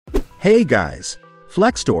Hey guys!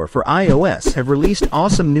 Flekstore for iOS have released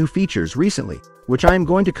awesome new features recently, which I am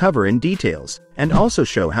going to cover in details, and also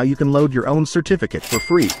show how you can load your own certificate for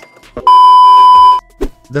free.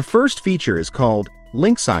 The first feature is called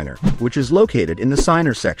Link Signer, which is located in the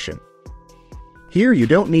Signer section. Here you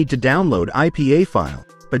don't need to download IPA file,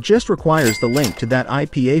 but just requires the link to that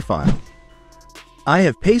IPA file. I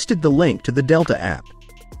have pasted the link to the Delta app.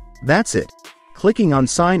 That's it. Clicking on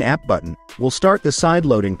Sign App button will start the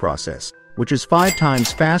sideloading process, which is 5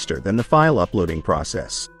 times faster than the file uploading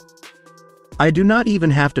process. I do not even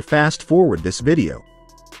have to fast forward this video.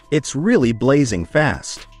 It's really blazing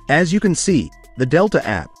fast. As you can see, the Delta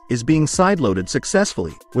app is being sideloaded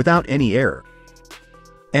successfully without any error.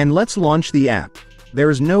 And let's launch the app. There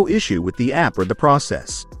is no issue with the app or the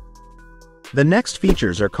process. The next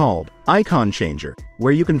features are called Icon Changer,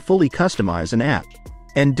 where you can fully customize an app,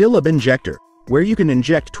 and Dilib Injector, where you can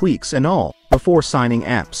inject tweaks and all before signing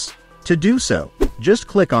apps. To do so, just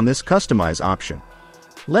click on this Customize option.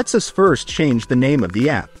 Let's us first change the name of the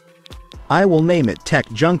app. I will name it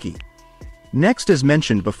Techjunkie. Next, as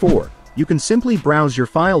mentioned before, you can simply browse your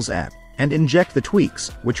Files app and inject the tweaks,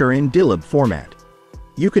 which are in Dilib format.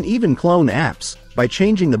 You can even clone apps by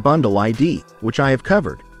changing the bundle ID, which I have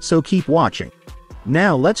covered, so keep watching.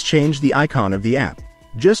 Now let's change the icon of the app.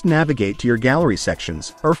 Just navigate to your Gallery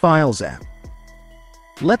sections or Files app.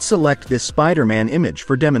 Let's select this Spider-Man image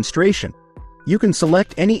for demonstration. You can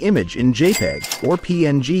select any image in JPEG or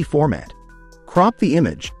PNG format. Crop the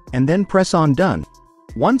image, and then press on Done.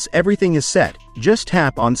 Once everything is set, just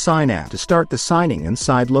tap on Sign App to start the signing and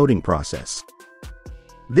sideloading process.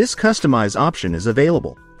 This Customize option is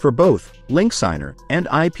available for both Link Signer and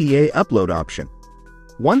IPA upload option.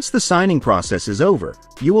 Once the signing process is over,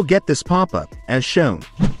 you will get this pop-up, as shown.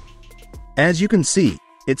 As you can see,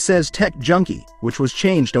 it says Techjunkie, which was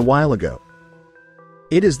changed a while ago.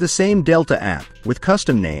 It is the same Delta app, with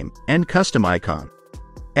custom name and custom icon.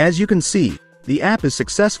 As you can see, the app is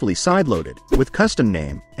successfully sideloaded, with custom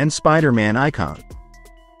name and Spider-Man icon.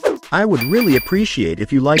 I would really appreciate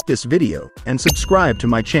if you like this video and subscribe to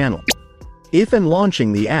my channel. If and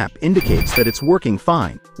launching the app indicates that it's working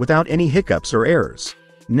fine, without any hiccups or errors.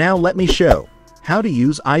 Now let me show how to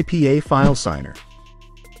use IPA file signer.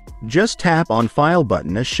 Just tap on File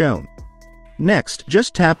button as shown. Next,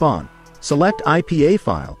 just tap on Select IPA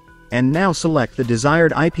file, and now select the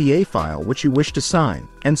desired IPA file which you wish to sign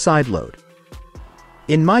and sideload.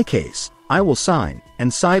 In my case, I will sign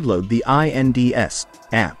and sideload the INDS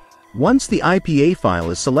app. Once the IPA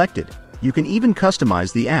file is selected, you can even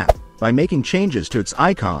customize the app by making changes to its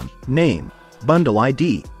icon, name, bundle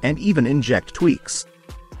ID, and even inject tweaks.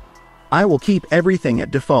 I will keep everything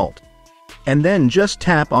at default. And then just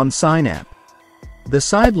tap on Sign App. The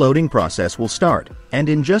sideloading process will start, and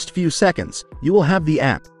in just few seconds, you will have the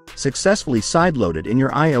app successfully sideloaded in your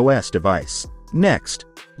iOS device. Next,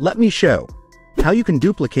 let me show how you can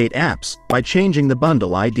duplicate apps by changing the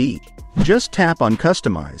bundle ID. Just tap on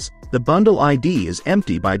Customize. The bundle ID is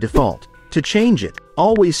empty by default. To change it,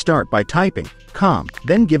 always start by typing com,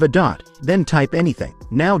 then give a dot, then type anything.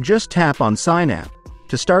 Now just tap on Sign App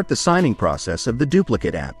to start the signing process of the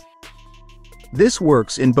duplicate app. This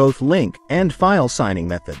works in both link and file signing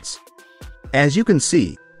methods. As you can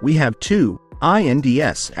see, we have 2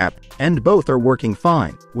 INDS app, and both are working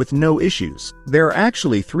fine, with no issues. There are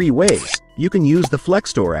actually 3 ways you can use the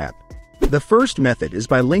Flekstore app. The first method is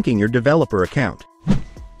by linking your developer account.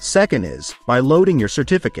 Second is by loading your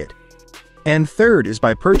certificate. And third is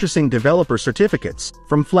by purchasing developer certificates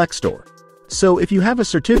from Flekstore. So if you have a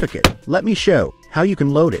certificate, let me show how you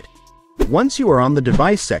can load it. Once you are on the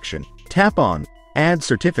device section, tap on Add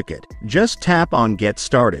Certificate. Just tap on Get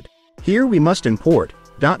Started. Here we must import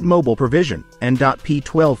 .mobile provision and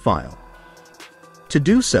 .p12 file. To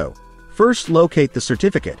do so, first locate the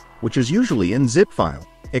certificate, which is usually in zip file,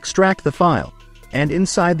 extract the file, and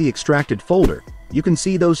inside the extracted folder, you can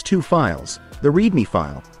see those 2 files. The README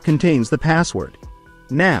file contains the password.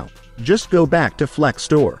 Now, just go back to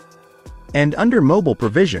Flekstore. And under Mobile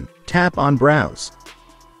Provision, tap on Browse.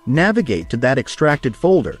 Navigate to that extracted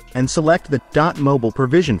folder and select the .mobile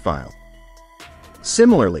provision file.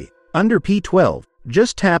 Similarly, under P12,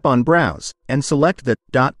 just tap on Browse and select the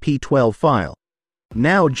 .p12 file.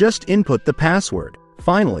 Now just input the password.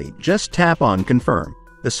 Finally, just tap on Confirm.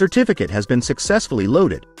 The certificate has been successfully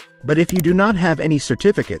loaded. But if you do not have any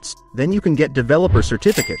certificates, then you can get developer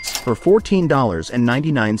certificates for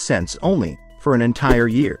 $14.99 only for an entire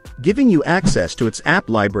year, giving you access to its app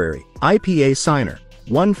library, IPA Signer,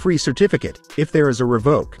 1 free certificate if there is a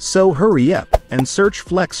revoke. So hurry up and search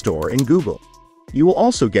Flekstore in Google. you will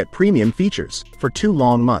also get premium features for 2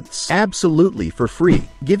 long months, absolutely for free,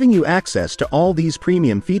 giving you access to all these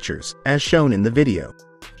premium features as shown in the video,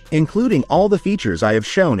 including all the features I have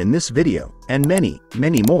shown in this video, and many,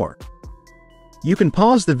 many more. You can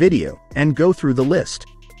pause the video and go through the list.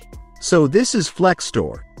 So this is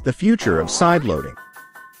Flekstore, the future of sideloading.